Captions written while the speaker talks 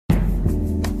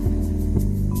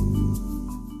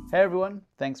Hey everyone,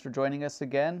 thanks for joining us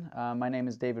again. My name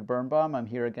is David Birnbaum. I'm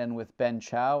here again with Ben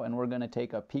Chow, and we're going to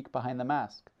take a peek behind the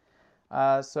mask.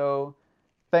 So,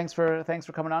 thanks for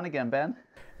coming on again, Ben.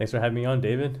 Thanks for having me on,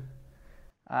 David.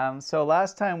 So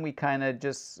last time we kind of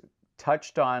just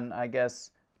touched on, I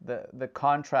guess, the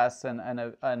contrasts and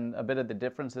a bit of the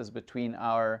differences between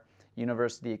our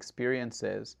university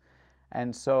experiences,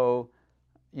 and so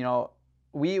you know,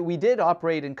 we did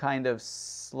operate in kind of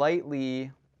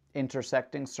slightly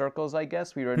intersecting circles, I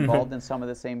guess. We were involved in some of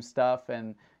the same stuff,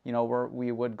 and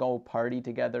we would go party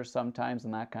together sometimes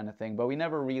and that kind of thing. But we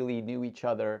never really knew each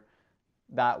other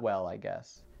that well, I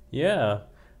guess. Yeah,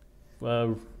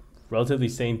 uh, relatively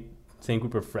same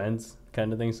group of friends,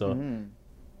 kind of thing. So Hmm.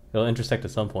 it'll intersect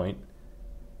at some point.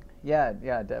 Yeah,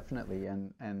 yeah, definitely.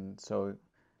 And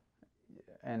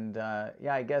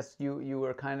yeah, I guess you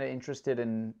were kind of interested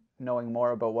in knowing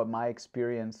more about what my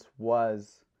experience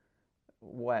was,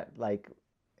 what like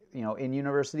in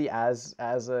university as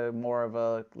a more of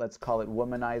a, let's call it,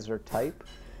 womanizer type.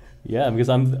 Yeah, because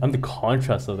I'm the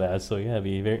contrast of that. So yeah, it'd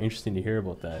be very interesting to hear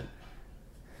about that.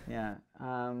 Yeah.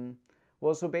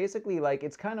 Well, so basically, like,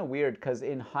 it's kind of weird because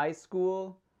in high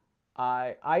school,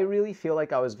 I really feel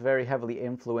like I was very heavily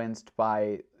influenced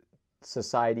by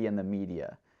society and the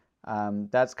media.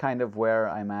 That's kind of where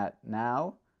I'm at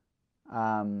now.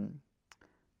 Um,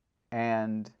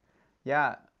 and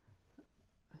yeah,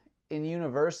 in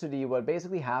university, what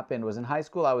basically happened was in high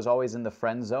school, I was always in the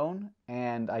friend zone,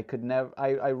 and I could never,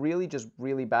 I really just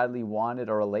really badly wanted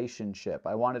a relationship.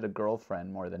 I wanted a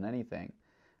girlfriend more than anything.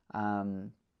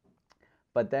 Um,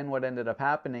 but then what ended up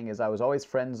happening is I was always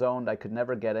friend zoned. I could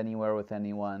never get anywhere with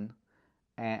anyone.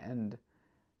 And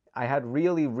I had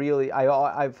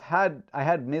I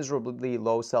had miserably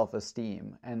low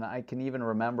self-esteem. And I can even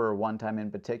remember one time in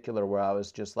particular where I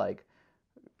was just like,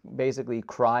 basically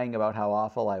crying about how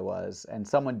awful I was, and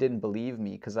someone didn't believe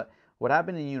me because what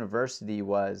happened in university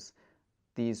was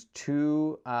these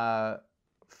two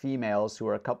females who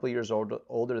were a couple of years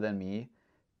older than me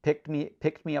picked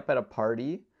me up at a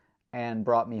party and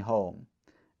brought me home,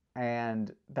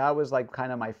 and that was like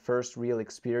kind of my first real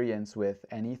experience with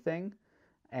anything.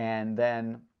 And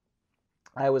then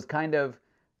I was kind of,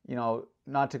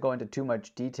 not to go into too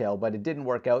much detail, but it didn't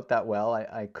work out that well.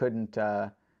 I couldn't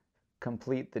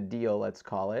complete the deal, let's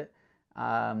call it.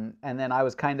 And then I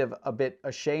was kind of a bit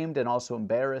ashamed and also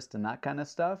embarrassed and that kind of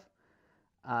stuff.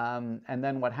 And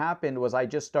then what happened was I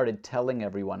just started telling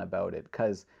everyone about it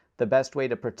because the best way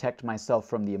to protect myself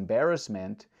from the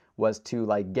embarrassment was to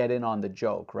like get in on the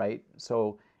joke, right?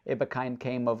 So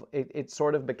it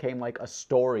sort of became like a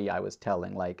story I was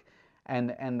telling, like,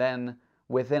 and then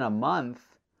within a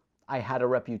month I had a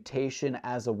reputation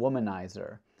as a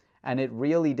womanizer. And it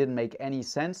really didn't make any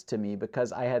sense to me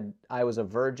because I was a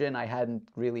virgin, I hadn't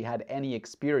really had any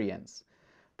experience.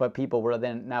 But people were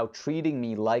then now treating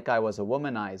me like I was a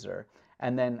womanizer.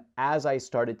 And then as I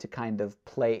started to kind of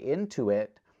play into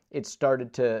it, it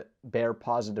started to bear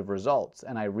positive results.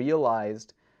 And I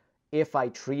realized if I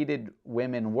treated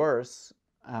women worse,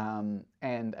 and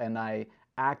I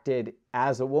acted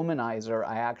as a womanizer,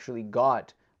 I actually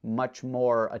got much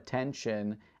more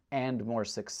attention and more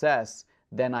success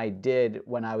than I did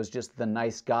when I was just the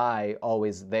nice guy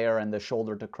always there and the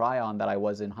shoulder to cry on that I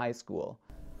was in high school.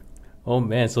 Oh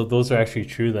man, so those are actually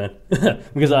true then,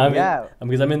 because Yeah,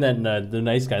 I'm in that the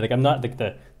nice guy. Like I'm not like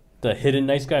the hidden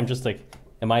nice guy. I'm just like,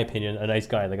 in my opinion, a nice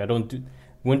guy. Like I don't do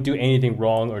wouldn't do anything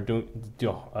wrong or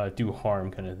do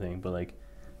harm kind of thing. But like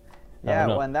I don't yeah,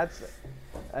 well, know.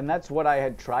 and that's what I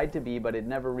had tried to be, but it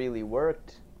never really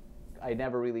worked. I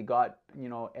never really got,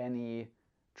 any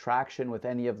traction with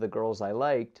any of the girls I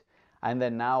liked. And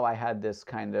then now I had this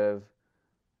kind of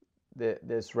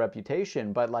this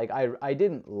reputation, but like I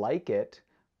didn't like it,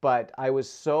 but I was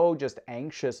so just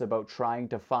anxious about trying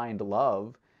to find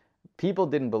love. People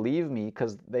didn't believe me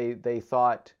because they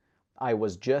thought I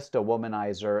was just a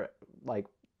womanizer, like,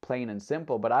 plain and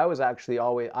simple. But I was actually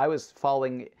always I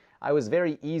was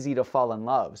very easy to fall in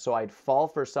love. So I'd fall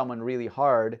for someone really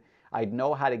hard. I'd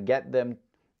know how to get them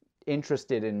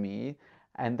interested in me,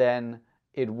 and then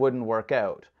it wouldn't work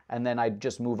out. And then I'd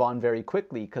just move on very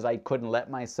quickly because I couldn't let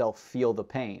myself feel the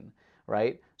pain,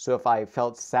 right? So if I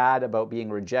felt sad about being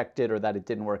rejected or that it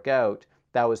didn't work out,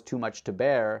 that was too much to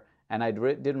bear. And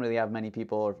didn't really have many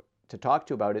people to talk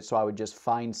to about it. So I would just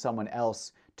find someone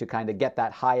else to kind of get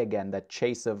that high again, that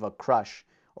chase of a crush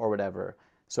or whatever.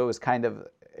 So it was kind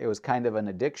of an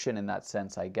addiction in that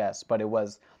sense, I guess. But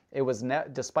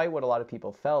despite what a lot of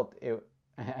people felt,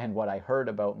 and what I heard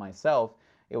about myself,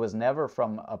 it was never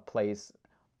from a place,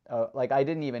 like, I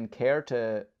didn't even care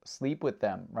to sleep with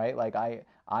them, right? Like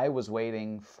I was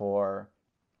waiting for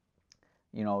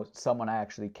someone I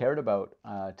actually cared about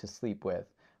to sleep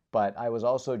with. But I was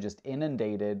also just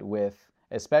inundated with,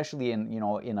 especially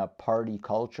in a party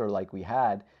culture like we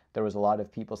had, there was a lot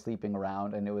of people sleeping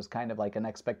around, and it was kind of like an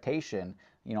expectation.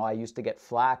 I used to get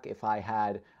flack if I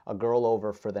had a girl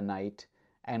over for the night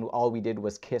and all we did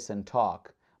was kiss and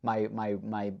talk. My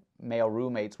male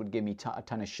roommates would give me a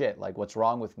ton of shit, like what's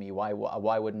wrong with me? Why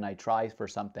wouldn't I try for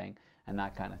something and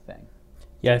that kind of thing.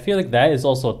 Yeah, I feel like that is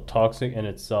also toxic in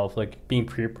itself, like being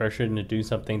peer pressured into do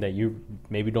something that you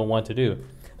maybe don't want to do.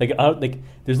 Like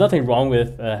there's nothing wrong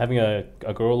with having a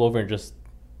girl over and just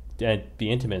be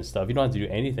intimate and stuff. You don't have to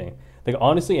do anything. Like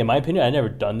honestly, in my opinion, I never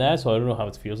done that, so I don't know how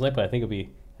it feels like. But I think it'd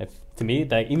be, to me,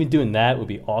 that even doing that would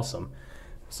be awesome.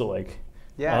 So like,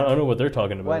 I Yeah, don't know what they're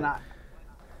talking when about. I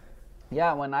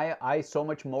yeah, when I so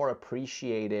much more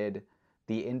appreciated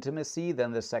the intimacy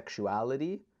than the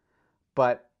sexuality.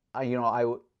 But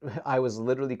I was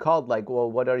literally called like,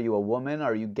 well, what are you, a woman?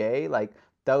 Are you gay? Like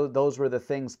those were the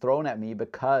things thrown at me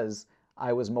because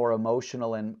I was more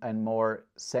emotional and more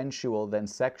sensual than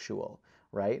sexual,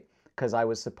 right? Because I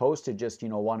was supposed to just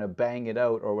want to bang it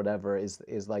out or whatever is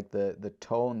like the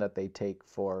tone that they take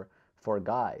for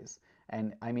guys.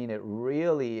 And I mean, it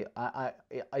really,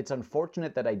 it's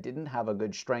unfortunate that I didn't have a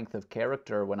good strength of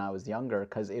character when I was younger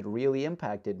because it really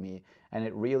impacted me and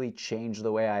it really changed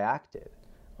the way I acted.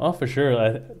 Oh, for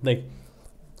sure. Like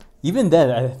even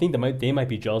then, I think they might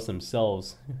be jealous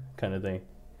themselves, kind of thing.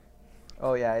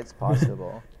 Oh yeah, it's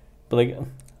possible. But like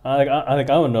I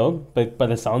don't know. But by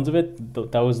the sounds of it,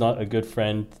 that was not a good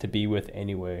friend to be with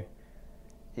anyway.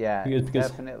 Yeah,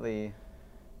 Because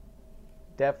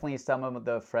definitely some of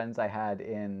the friends I had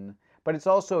in, but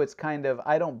it's kind of,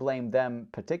 I don't blame them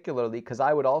particularly because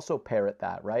I would also parrot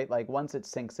that, right? Like once it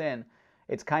sinks in,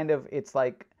 it's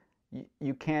like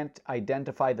you can't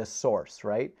identify the source,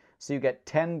 right? So you get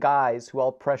 10 guys who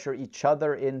all pressure each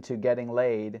other into getting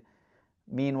laid.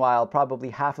 Meanwhile, probably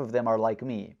half of them are like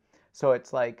me. So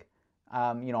it's like,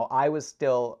 I was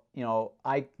still,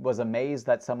 I was amazed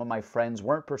that some of my friends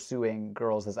weren't pursuing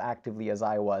girls as actively as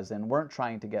I was and weren't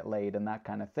trying to get laid and that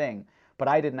kind of thing. But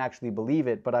I didn't actually believe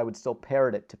it, but I would still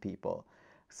parrot it to people.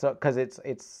 So, because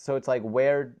it's like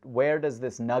where does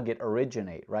this nugget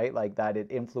originate, right? Like that it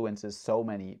influences so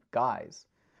many guys.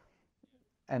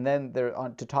 And then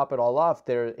to top it all off,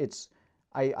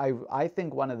 I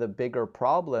think one of the bigger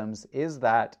problems is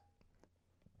that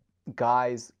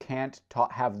guys can't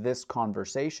have this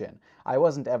conversation. I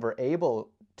wasn't ever able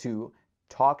to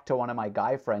talk to one of my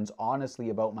guy friends honestly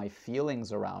about my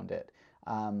feelings around it.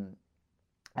 Um,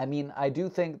 I mean, I do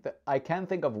think that I can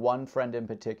think of one friend in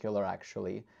particular,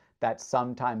 actually, that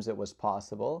sometimes it was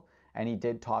possible, and he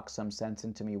did talk some sense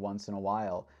into me once in a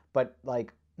while. But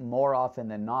like more often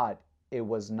than not, it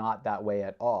was not that way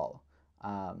at all.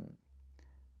 Um,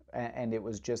 and it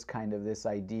was just kind of this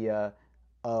idea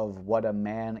of what a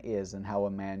man is and how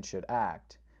a man should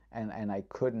act. And I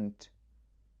couldn't,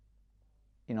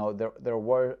 there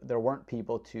weren't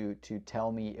people to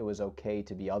tell me it was okay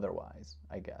to be otherwise,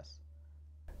 I guess.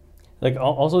 like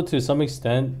also to some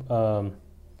extent,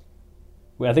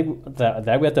 I think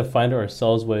that we have to find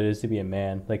ourselves what it is to be a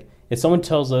man. Like if someone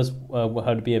tells us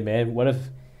how to be a man, what if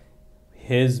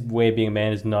his way of being a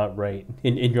man is not right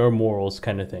in your morals,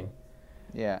 kind of thing.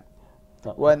 Yeah.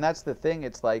 Uh, Well, and that's the thing.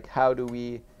 It's like, how do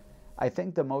we, I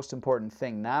think the most important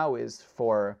thing now is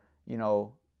for,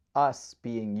 us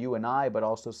being you and I, but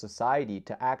also society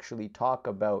to actually talk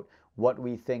about what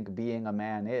we think being a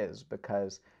man is,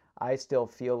 because I still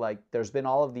feel like there's been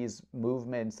all of these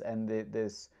movements and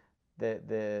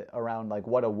the around like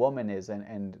what a woman is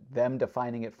and them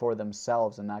defining it for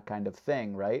themselves and that kind of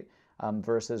thing, right?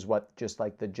 Versus what just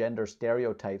like the gender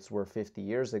stereotypes were 50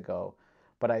 years ago.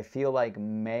 But I feel like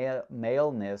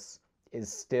maleness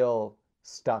is still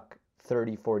stuck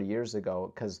 30, 40 years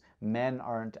ago because men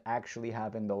aren't actually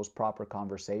having those proper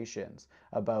conversations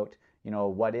about,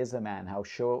 what is a man, how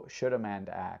should a man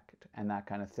act, and that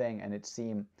kind of thing. And it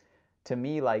seemed to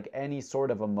me like any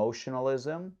sort of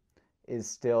emotionalism is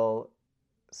still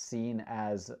seen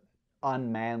as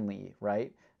unmanly,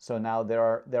 right? So now there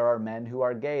are men who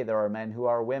are gay, there are men who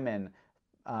are women,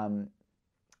 um,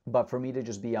 but for me to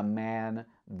just be a man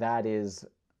that is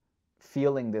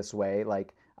feeling this way,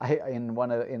 like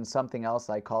in something else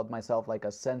I called myself like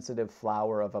a sensitive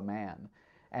flower of a man.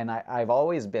 And I've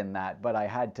always been that, but I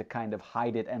had to kind of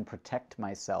hide it and protect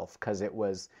myself because it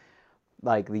was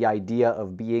like the idea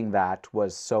of being that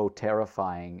was so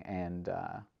terrifying and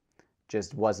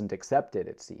just wasn't accepted,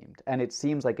 it seemed. And it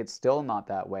seems like it's still not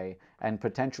that way. And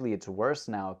potentially it's worse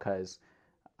now because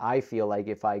I feel like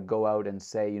if I go out and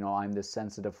say, you know, I'm this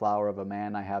sensitive flower of a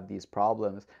man, I have these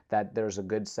problems, that there's a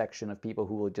good section of people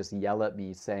who will just yell at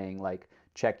me saying, like,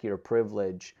 check your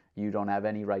privilege, you don't have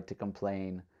any right to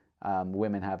complain,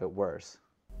 women have it worse.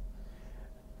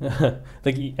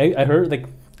 Like I heard like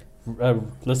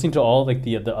listening to all like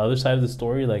the other side of the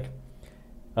story, like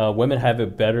women have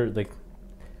it better. Like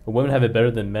women have it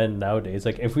better than men nowadays.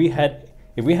 Like if we had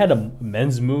a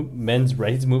men's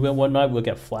rights movement and whatnot, we'll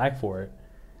get flack for it.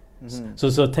 Hmm.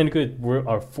 So technically, we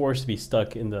are forced to be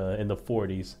stuck in the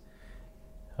 40s.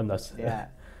 I'm not. Yeah,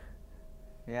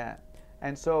 yeah.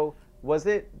 And so, was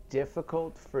it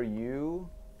difficult for you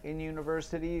in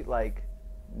university, like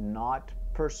not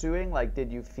pursuing? Like,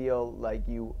 did you feel like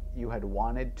you had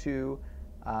wanted to,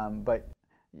 but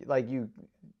like you,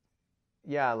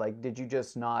 yeah, like did you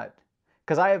just not?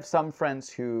 Because I have some friends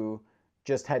who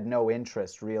just had no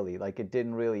interest really. Like it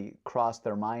didn't really cross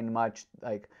their mind much.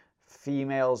 Like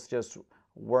females just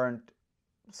weren't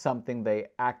something they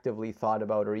actively thought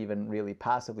about or even really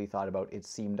passively thought about, it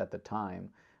seemed at the time.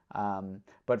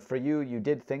 But for you, you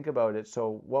did think about it.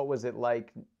 So what was it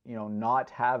like, you know, not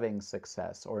having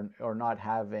success or not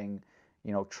having,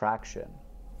 you know, traction?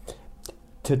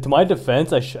 To my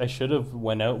defense, I should have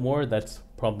went out more. That's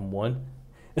problem one.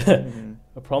 Hmm.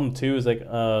 Problem two is like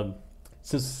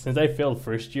since I failed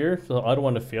first year, so I don't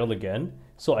want to fail again.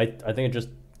 So I think I just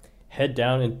head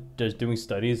down and just doing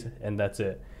studies and that's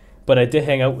it. But I did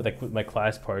hang out with like with my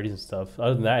class parties and stuff.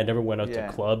 Other than that, I never went out to Yeah.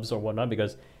 clubs or whatnot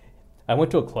because I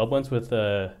went to a club once with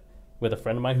a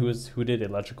friend of mine who did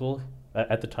electrical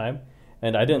at the time,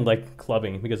 and I didn't like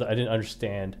clubbing because I didn't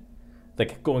understand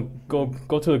like go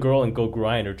to a girl and go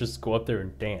grind or just go up there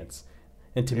and dance.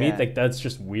 And to me, Yeah. like that's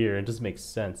just weird. It doesn't make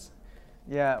sense.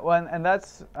 Yeah, well, and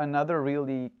that's another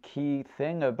really key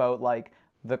thing about like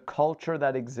the culture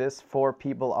that exists for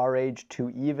people our age to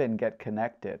even get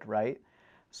connected, right?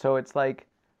 So it's like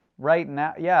right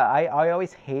now, yeah, I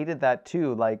always hated that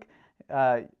too. Like,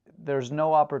 uh, there's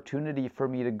no opportunity for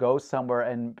me to go somewhere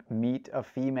and meet a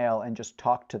female and just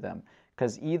talk to them.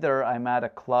 Because either I'm at a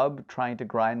club trying to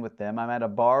grind with them, I'm at a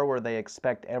bar where they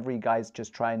expect every guy's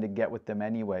just trying to get with them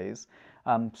anyways.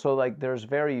 So like there's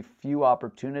very few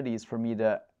opportunities for me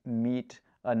to meet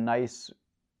a nice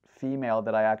female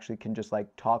that I actually can just like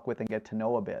talk with and get to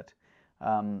know a bit.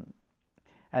 Um,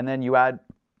 and then you add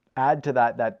to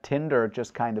that Tinder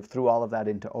just kind of threw all of that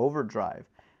into overdrive.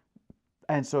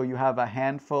 And so you have a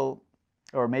handful,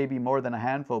 or maybe more than a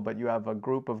handful, but you have a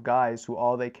group of guys who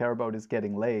all they care about is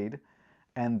getting laid,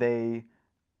 and they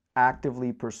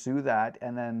actively pursue that.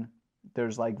 And then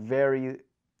there's like very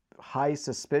high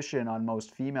suspicion on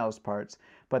most females' parts,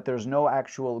 but there's no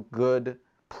actual good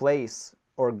place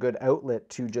or good outlet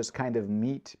to just kind of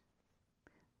meet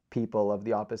people of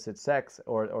the opposite sex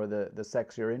or the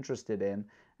sex you're interested in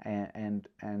and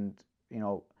you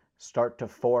know start to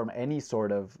form any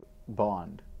sort of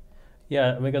bond.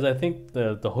 Yeah, because I think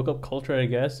the hookup culture, I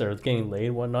guess, or getting laid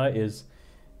and whatnot, is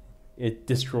it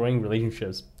destroying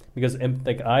relationships. Because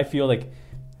like I feel like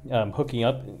hooking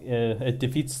up it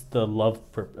defeats the love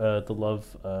part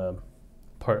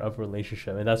of a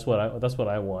relationship, and that's what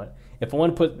I want. If I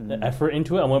want to put Mm, effort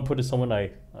into it, I want to put it someone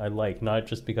I like, not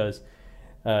just because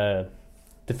uh,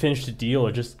 to finish the deal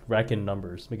or just rack in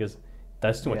numbers because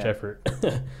that's too much yeah, effort.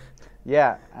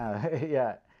 yeah,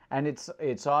 yeah, and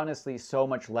it's honestly so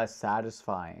much less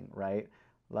satisfying, right?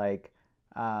 Like,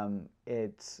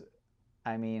 it's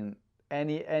I mean,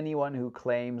 anyone who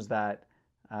claims that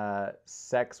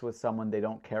sex with someone they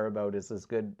don't care about is as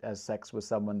good as sex with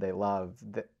someone they love,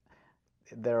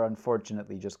 they're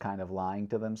unfortunately just kind of lying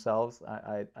to themselves.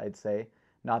 I'd say,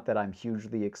 not that I'm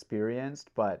hugely experienced,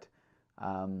 but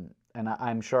and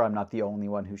I'm sure I'm not the only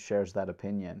one who shares that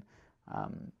opinion.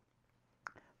 Um,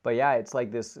 but yeah, it's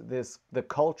like this the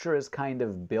culture is kind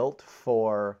of built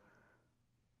for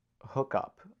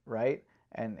hookup, right?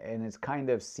 And it's kind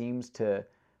of seems to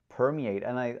permeate.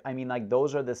 And I mean like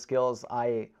those are the skills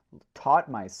I taught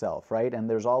myself, right? And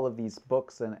there's all of these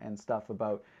books and stuff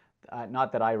about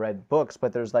not that I read books,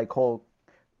 but there's like whole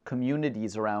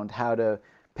communities around how to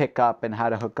pick up and how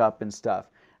to hook up and stuff.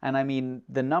 And I mean,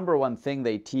 the number one thing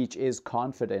they teach is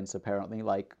confidence, apparently.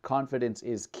 Like, confidence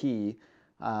is key.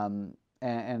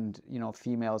 And you know,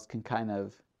 females can kind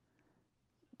of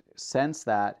sense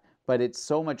that, but it's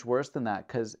so much worse than that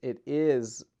because it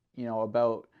is, you know,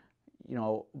 about, you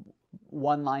know,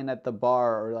 one line at the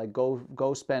bar or like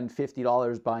go spend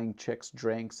 $50 buying chicks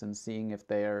drinks and seeing if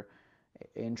they're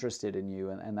interested in you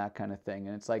and that kind of thing.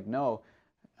 And it's like, no.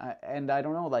 And I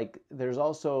don't know, like there's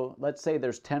also, let's say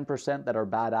there's 10% that are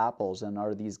bad apples and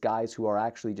are these guys who are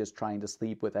actually just trying to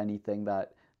sleep with anything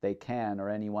that they can, or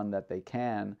anyone that they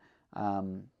can.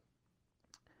 Um,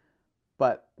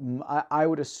 but I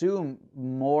would assume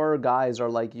more guys are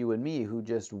like you and me who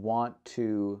just want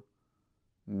to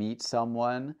meet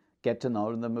someone, get to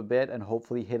know them a bit, and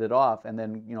hopefully hit it off, and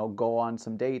then go on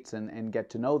some dates and get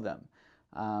to know them.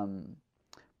 Um,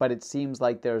 but it seems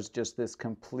like there's just this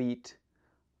complete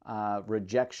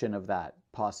rejection of that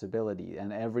possibility,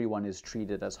 and everyone is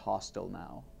treated as hostile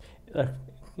now. Uh,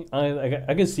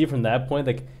 I can see from that point,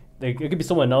 like it could be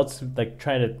someone else like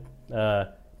trying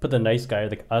to put the nice guy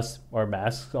like us our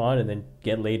masks on and then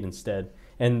get laid instead,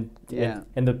 Yeah,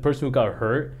 and the person who got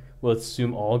hurt will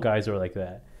assume all guys are like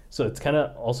that. So it's kind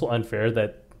of also unfair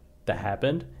that that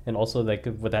happened, and also like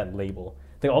with that label.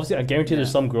 Like obviously, I guarantee there's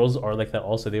yeah, some girls are like that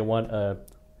also. They want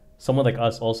someone like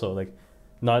us also, like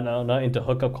not into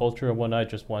hookup culture and whatnot.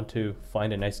 Just want to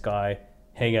find a nice guy,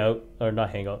 hang out or not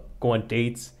hang out, go on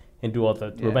dates and do all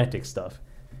the yeah, romantic stuff.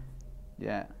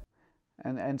 yeah.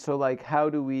 And so like, how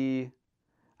do we?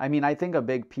 I mean, I think a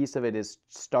big piece of it is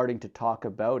starting to talk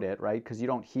about it, right? Because you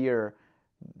don't hear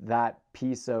that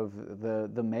piece of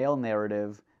the male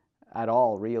narrative at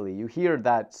all, really. You hear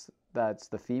that's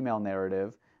the female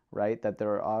narrative, right? That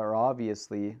there are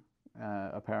obviously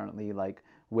apparently like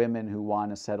women who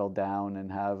want to settle down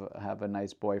and have a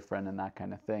nice boyfriend and that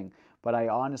kind of thing. But I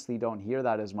honestly don't hear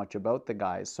that as much about the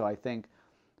guys. So I think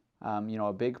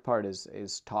a big part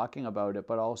is talking about it,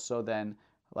 but also then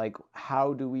like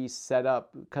how do we set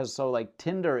up, because so like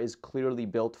Tinder is clearly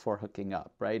built for hooking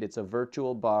up, right? It's a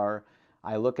virtual bar.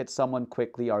 I look at someone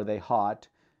quickly, are they hot?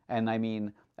 And I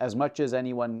mean, as much as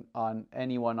anyone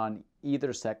on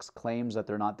either sex claims that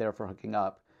they're not there for hooking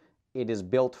up, it is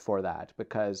built for that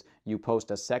because you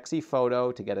post a sexy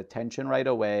photo to get attention right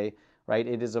away, right?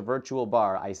 It is a virtual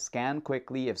bar. I scan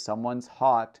quickly. If someone's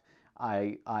hot,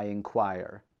 I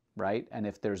inquire, right? And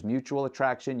if there's mutual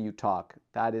attraction, you talk.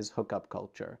 That is hookup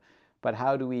culture. But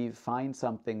how do we find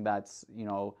something that's,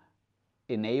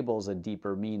 enables a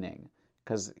deeper meaning?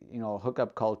 Because,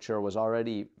 hookup culture was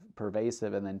already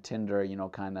pervasive, and then Tinder,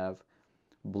 kind of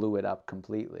blew it up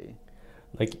completely.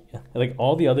 like like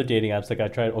all the other dating apps, like I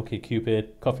tried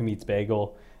OkCupid, Coffee Meets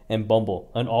Bagel, and Bumble.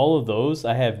 On all of those,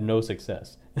 I have no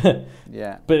success.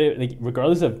 Yeah, But like,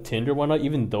 regardless of Tinder, why not?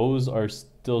 Even those are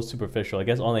still superficial. I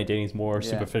guess online dating is more yeah,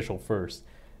 superficial first.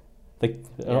 Like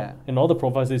yeah, in all the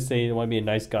profiles, they say they want to be a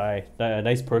nice guy, a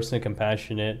nice person,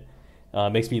 compassionate,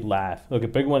 makes me laugh. Look, a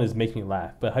big one is make me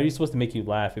laugh. But how are you supposed to make you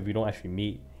laugh if you don't actually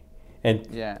meet and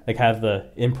yeah, like have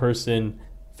the in person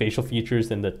facial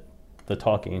features and the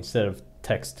talking instead of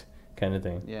text kind of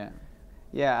thing? yeah.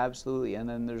 Yeah, absolutely. And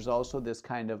then there's also this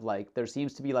kind of like, there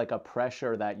seems to be like a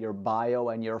pressure that your bio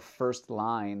and your first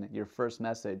line, your first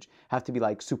message have to be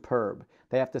like superb.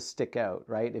 They have to stick out,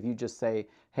 right? If you just say,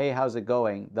 "Hey, how's it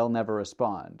going?" they'll never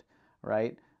respond,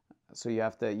 right? So you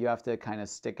have to kind of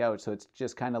stick out. So it's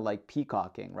just kind of like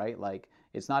peacocking, right? Like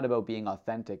it's not about being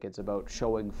authentic, it's about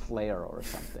showing flair or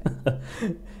something.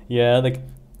 Yeah, like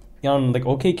on like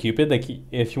OkCupid, like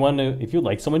if you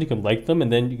like someone, you can like them,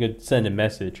 and then you could send a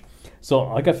message. So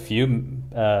I got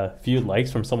few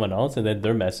likes from someone else, and then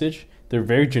their message, they're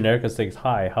very generic. It's like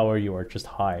hi, how are you, or just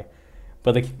hi.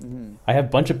 But like Hmm. I have a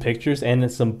bunch of pictures and then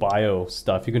some bio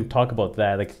stuff. You can talk about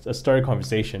that, like a start a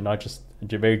conversation, not just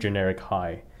a very generic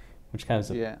hi, which kind of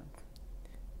is Yeah.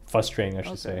 frustrating, I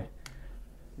should Okay. say.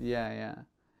 Yeah, yeah.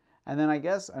 And then I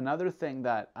guess another thing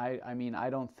that I mean, I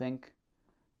don't think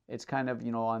it's kind of,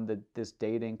 on this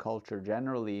dating culture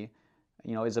generally,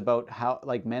 is about how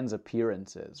like men's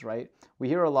appearances, right? We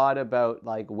hear a lot about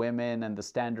like women and the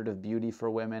standard of beauty for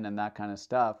women and that kind of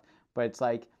stuff, but it's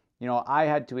like, I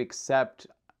had to accept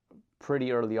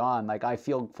pretty early on. Like I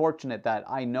feel fortunate that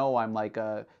I know I'm like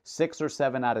a 6 or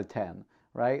 7 out of 10,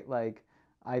 right? Like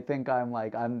I think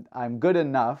I'm good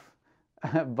enough,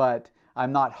 but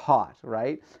I'm not hot,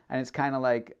 right? And it's kind of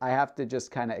like I have to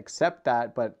just kind of accept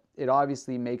that, but it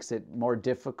obviously makes it more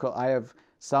difficult. I have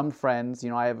some friends,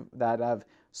 I have that have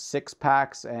six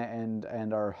packs and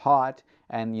are hot,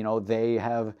 and they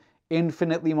have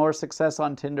infinitely more success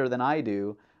on Tinder than I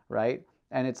do, right?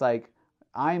 And it's like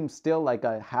I'm still like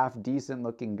a half decent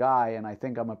looking guy, and I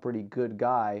think I'm a pretty good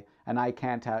guy, and I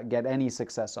can't get any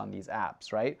success on these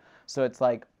apps, right? So it's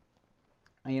like,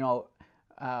 you know,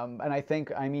 and I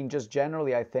think, I mean, just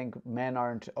generally, I think men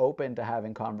aren't open to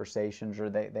having conversations, or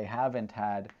they haven't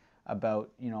had about,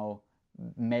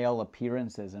 male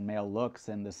appearances and male looks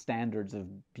and the standards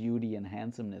of beauty and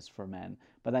handsomeness for men.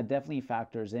 But that definitely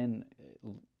factors in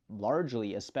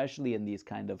largely, especially in these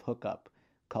kind of hookup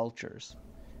cultures.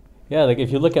 Yeah, like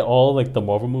if you look at all like the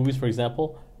Marvel movies, for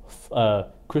example,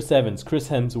 Chris Evans, Chris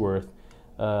Hemsworth,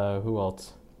 who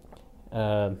else?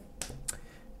 Uh,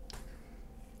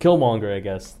 Killmonger, I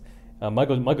guess.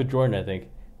 Michael Jordan, I think.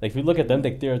 Like if you look at them,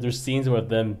 like there's scenes with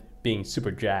them being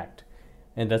super jacked,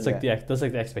 and that's like Yeah.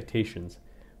 the expectations.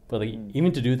 But like Mm.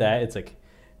 even to do that, it's like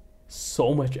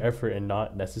so much effort and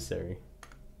not necessary.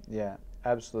 Yeah,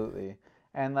 absolutely.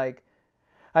 And like,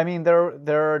 I mean,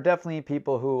 there are definitely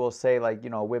people who will say like,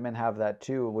 women have that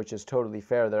too, which is totally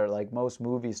fair. They're like most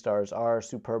movie stars are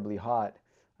superbly hot,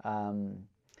 um,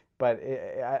 but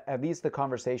at least the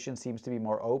conversation seems to be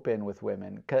more open with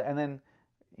women. And then,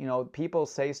 people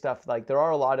say stuff like there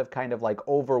are a lot of kind of like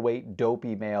overweight,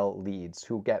 dopey male leads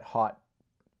who get hot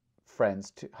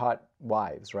hot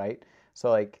wives, right? So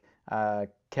like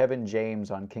Kevin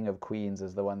James on King of Queens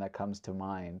is the one that comes to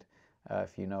mind,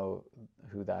 if you know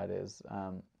who that is.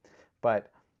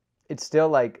 But it's still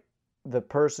like the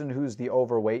person who's the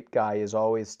overweight guy is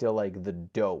always still like the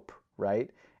dope, right?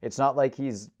 It's not like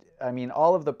I mean,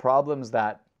 all of the problems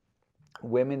that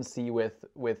women see with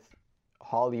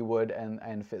Hollywood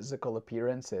and physical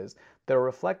appearances, they're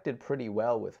reflected pretty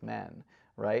well with men,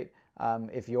 right?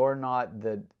 If you're not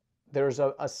there's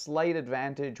a slight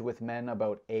advantage with men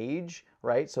about age,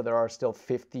 right? So there are still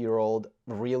 50-year-old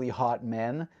really hot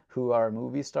men who are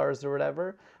movie stars or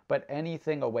whatever, but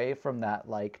anything away from that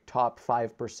like top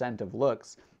 5% of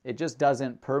looks, it just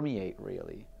doesn't permeate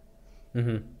really.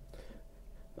 Mm-hmm.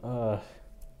 Uh,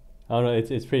 I don't know.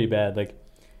 It's pretty bad. Like,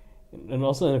 and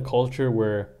also in a culture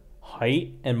where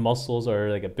height and muscles are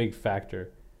like a big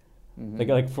factor. Hmm.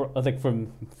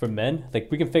 For men, like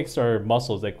we can fix our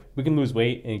muscles. Like we can lose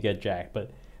weight and get jacked.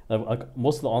 But like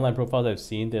most of the online profiles I've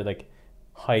seen, they're like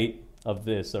height of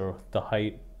this or the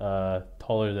height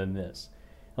taller than this.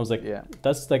 I was like, Yeah.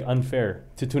 that's like unfair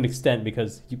to an extent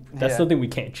because that's Yeah. something we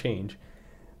can't change.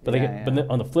 But Yeah. like, but Yeah.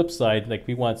 on the flip side, like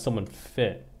we want someone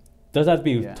fit. Doesn't have to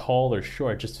be Yeah. tall or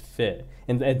short, just fit.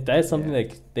 And that's something Yeah.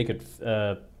 like they could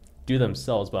do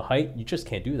themselves. But height, you just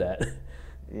can't do that.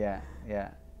 Yeah.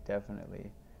 Yeah.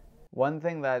 Definitely. One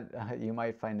thing that you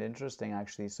might find interesting,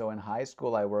 actually, so in high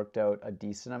school, I worked out a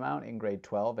decent amount in grade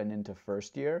 12 and into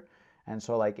first year. And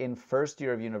so, like, in first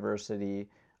year of university,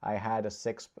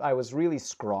 I was really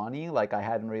scrawny, like, I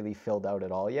hadn't really filled out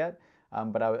at all yet.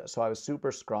 So I was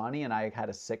super scrawny and I had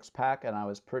a six pack and I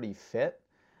was pretty fit.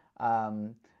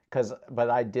 But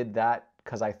I did that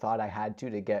because I thought I had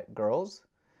to get girls.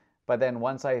 But then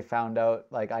once I found out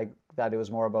that it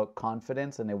was more about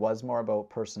confidence and it was more about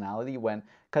personality when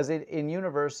because in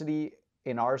university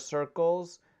in our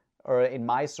circles or in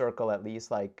my circle at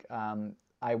least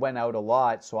I went out a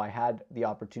lot, so I had the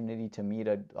opportunity to meet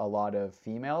a lot of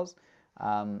females,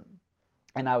 um,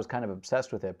 and I was kind of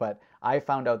obsessed with it. But I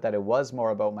found out that it was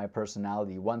more about my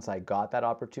personality once I got that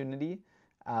opportunity.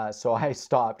 So I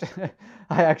stopped.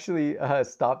 I actually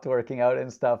stopped working out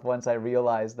and stuff once I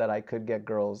realized that I could get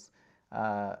girls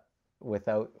uh,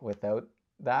 without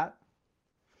that.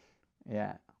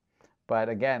 Yeah, but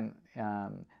again,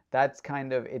 that's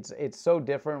kind of it's so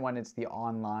different when it's the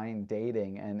online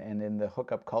dating and in the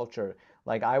hookup culture.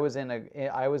 Like I was in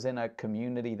a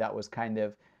community that was kind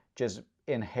of just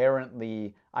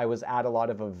inherently I was at a lot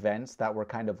of events that were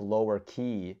kind of lower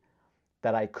key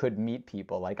that I could meet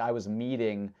people. Like I was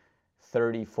meeting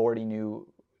 30, 40 new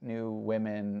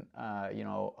women,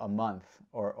 a month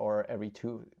or every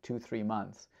 3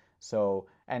 months. So,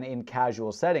 and in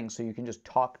casual settings, so you can just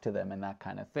talk to them and that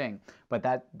kind of thing. But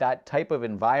that type of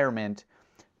environment,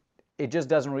 it just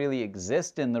doesn't really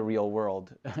exist in the real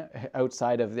world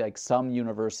outside of like some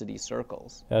university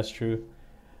circles. That's true.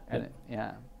 And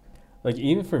yeah, Like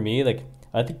even for me, like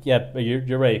I think yeah, but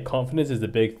you're right. Confidence is the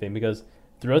big thing because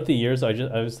throughout the years, I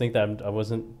just think that I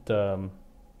wasn't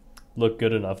look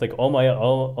good enough. Like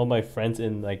all my friends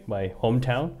in like my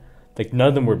hometown, like none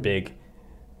of them were mm, big.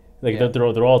 Like yeah,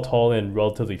 they're all tall and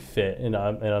relatively fit, and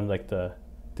I'm like the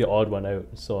odd one out.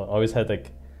 So I always had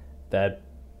like that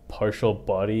partial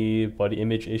body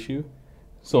image issue.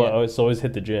 So yeah. I always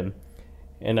hit the gym,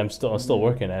 and I'm still Hmm.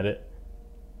 working at it.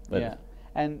 But Yeah.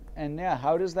 And yeah,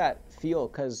 how does that feel?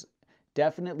 Because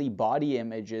definitely body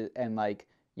image and like,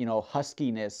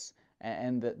 huskiness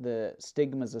and the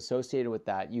stigmas associated with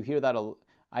that. You hear that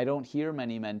I don't hear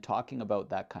many men talking about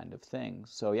that kind of thing.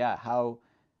 So yeah, how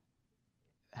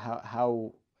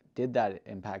did that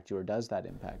impact you or does that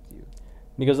impact you?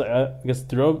 because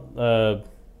throughout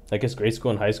I guess grade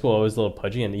school and high school I was a little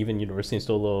pudgy, and even university I'm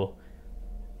still a little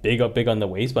big on the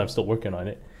waist, but I'm still working on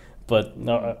it. But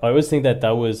no, Mm, I always think that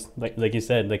was like you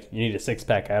said, like you need a six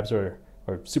pack abs or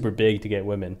super big to get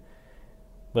women.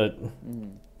 But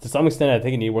mm, to some extent, I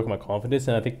think I need to work on my confidence,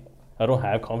 and I think I don't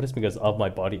have confidence because of my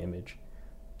body image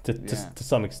yeah. to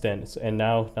some extent. And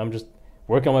now I'm just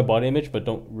working on my body image, but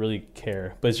don't really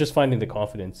care. But it's just finding the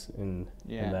confidence in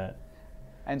Yeah. that.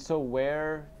 And so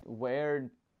where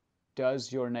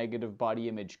does your negative body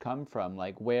image come from?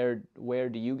 Like where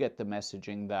do you get the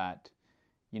messaging that,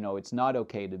 it's not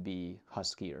okay to be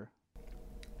huskier?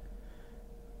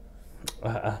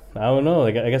 I don't know.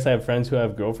 Like I guess I have friends who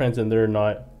have girlfriends and they're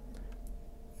not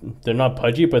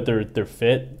pudgy, but they're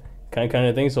fit, kind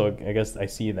of thing. So I guess I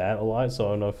see that a lot. So I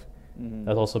don't know if Hmm.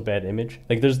 that's also a bad image.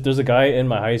 Like there's a guy in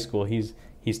my high school. He's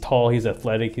tall. He's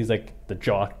athletic. He's like the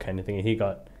jock kind of thing. And he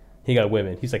got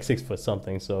women. He's like 6 foot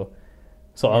something. So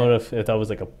I don't Yeah. know if that was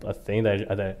like a thing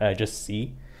that I just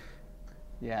see.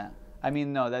 Yeah. I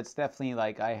mean, no, that's definitely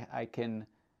like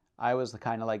I was the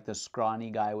kind of like the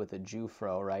scrawny guy with a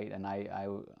Jufro, right? And I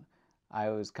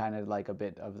was kind of like a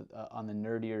bit of on the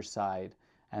nerdier side.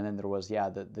 And then there was, yeah,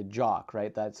 the jock,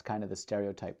 right? That's kind of the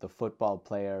stereotype, the football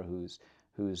player who's,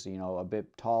 a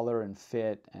bit taller and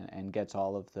fit and gets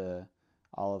all of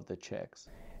the chicks.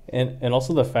 And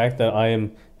also the fact that I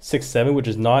am 6'7", which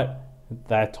is not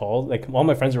that tall. Like all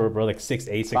my friends are like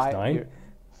 6'8", six You're nine.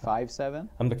 5'7"?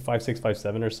 I'm like 5'6",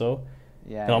 5'7" or so,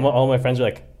 Yeah, and yeah. all my friends are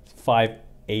like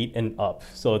 5'8" and up.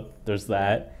 So there's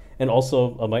Yeah. that, and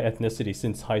also my ethnicity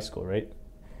since high school, right?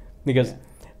 Because Yeah.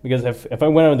 because if I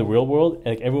went out in the real world,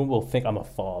 like everyone will think I'm a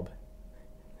fob,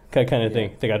 kind of Yeah.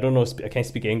 thing. Think I don't know, I can't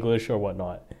speak English or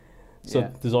whatnot. So Yeah.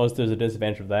 there's a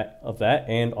disadvantage of that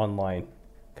and online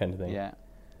kind of thing. Yeah.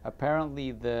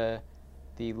 Apparently the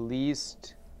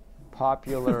least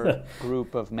popular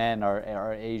group of men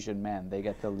are Asian men. They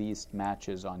get the least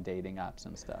matches on dating apps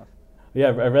and stuff. Yeah,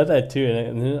 I read that too,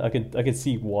 and then I can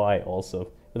see why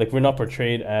also. Like we're not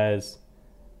portrayed as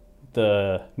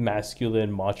the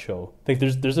masculine macho. Like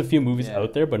there's a few movies Yeah.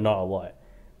 out there, but not a lot.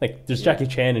 Like there's Yeah. Jackie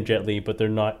Chan and Jet Li, but they're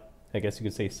not. I guess you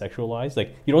could say sexualized.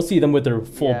 Like you don't see them with their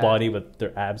full Yeah. body, with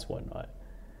their abs, whatnot.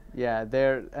 Yeah,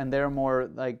 they're more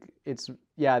like it's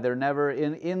yeah, they're never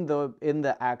in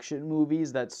the action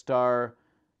movies that star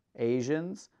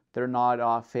Asians, they're not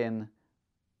often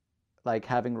like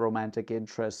having romantic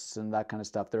interests and that kind of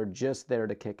stuff. They're just there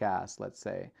to kick ass, let's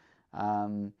say.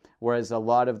 Whereas a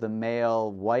lot of the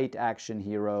male white action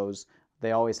heroes,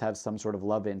 they always have some sort of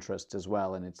love interest as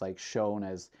well, and it's like shown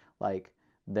as like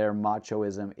their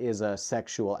machoism is a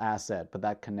sexual asset, but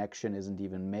that connection isn't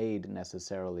even made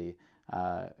necessarily,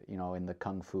 in the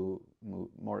kung fu,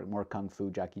 more kung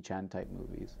fu Jackie Chan type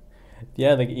movies.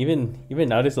 Yeah, like even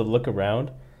nowadays, I look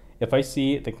around. If I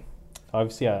see like,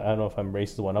 obviously I don't know if I'm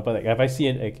racist or whatnot, but like if I see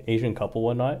an like, Asian couple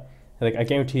whatnot, like I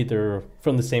guarantee they're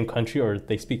from the same country or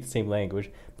they speak the same language.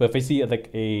 But if I see like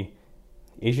a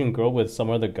Asian girl with some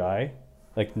other guy,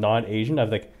 like non-Asian,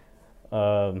 I've like,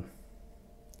 um,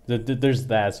 there's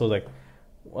that. So like,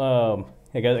 um,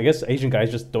 I guess Asian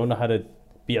guys just don't know how to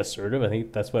be assertive. I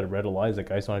think that's what I read a lot. Is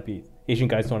that Asian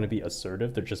guys don't want to be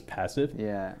assertive. They're just passive.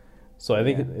 Yeah, So yeah, I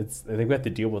think we have to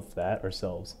deal with that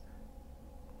ourselves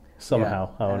yeah,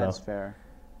 somehow. I don't and know. that's fair.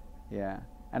 Yeah,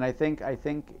 and I think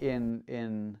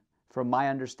in from my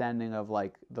understanding of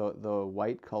like the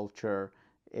white culture,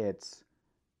 it's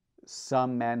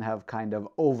some men have kind of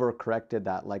overcorrected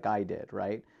that, like I did,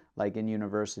 right? Like in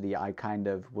university, I kind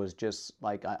of was just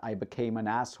like I became an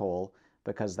asshole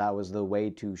because that was the way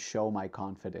to show my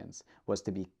confidence, was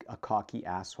to be a cocky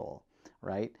asshole,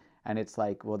 right? And it's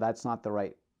like, well, that's not the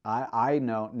right. I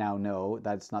know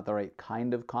that's not the right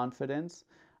kind of confidence,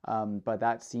 but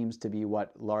that seems to be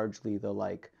what largely the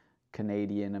like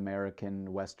Canadian,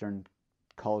 American, Western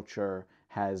culture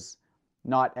has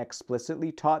not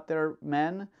explicitly taught their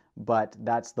men, but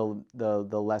that's the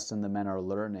lesson the men are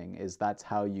learning, is that's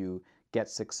how you get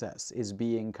success, is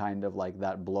being kind of like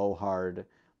that blowhard,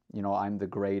 I'm the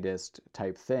greatest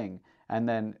type thing. And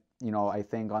then, I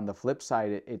think on the flip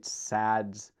side, it's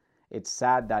sad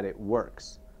that it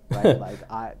works, right? Like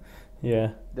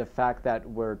Yeah, the fact that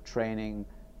we're training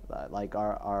like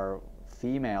our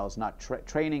females, not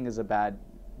training is a bad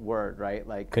word, right?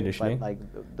 Like, but conditioning. like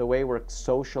the way we're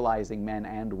socializing men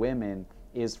and women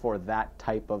is for that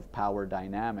type of power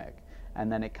dynamic,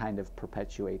 and then it kind of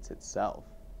perpetuates itself.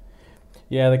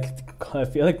 Yeah, like I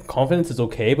feel like confidence is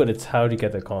okay, but it's how to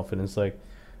get that confidence. Like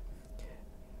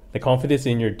the confidence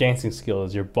in your dancing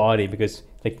skills, your body, because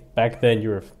like back then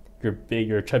you're big,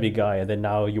 you're a chubby guy, and then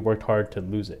now you worked hard to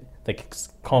lose it. Like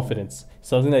Hmm. confidence,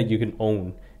 something that you can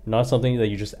own, not something that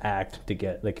you just act to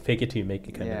get. Like fake it till you make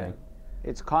it kind of Yeah, thing.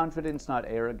 it's confidence, not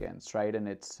arrogance, right? And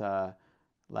it's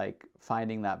like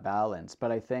finding that balance.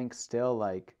 But I think still,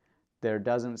 like, there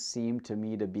doesn't seem to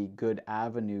me to be good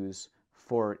avenues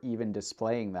for even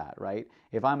displaying that, right?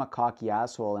 If I'm a cocky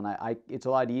asshole and it's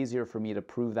a lot easier for me to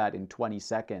prove that in 20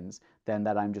 seconds than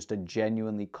that I'm just a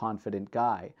genuinely confident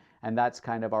guy. And that's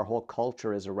kind of our whole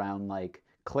culture is around like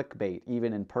clickbait,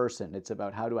 even in person. It's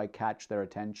about how do I catch their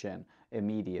attention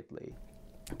immediately.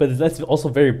 But that's also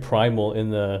very primal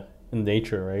in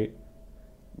nature, right?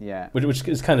 Yeah, Which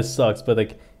is kind of sucks, but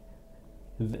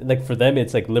like for them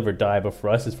it's like live or die, but for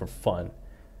us it's for fun.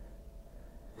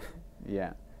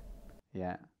 yeah,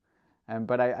 yeah.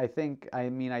 But I think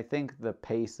the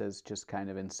pace has just kind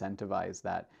of incentivized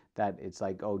that it's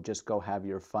like, oh, just go have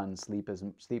your fun, sleep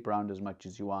around as much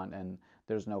as you want, and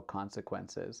there's no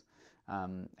consequences.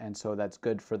 And so that's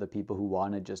good for the people who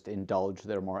want to just indulge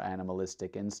their more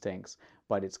animalistic instincts.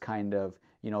 But it's kind of,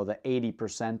 the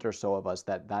 80% or so of us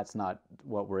that's not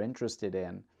what we're interested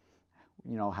in.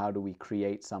 How do we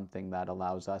create something that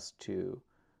allows us to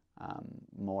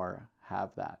more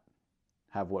have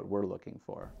what we're looking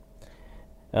for?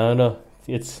 I don't know.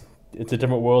 It's a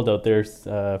different world out there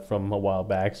from a while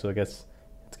back, so I guess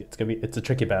it's a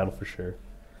tricky battle for sure.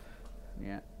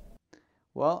 Yeah.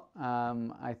 Well,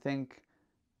 I think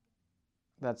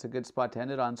that's a good spot to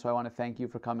end it on. So I want to thank you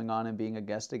for coming on and being a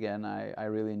guest again. I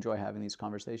really enjoy having these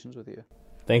conversations with you.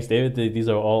 Thanks, David. These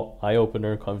are all eye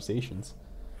opener conversations.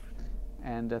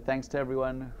 And thanks to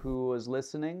everyone who was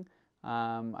listening.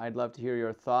 I'd love to hear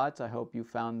your thoughts. I hope you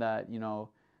found that,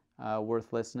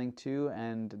 worth listening to,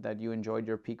 and that you enjoyed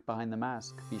your peek behind the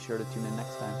mask. Be sure to tune in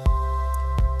next time.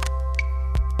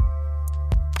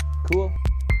 Cool.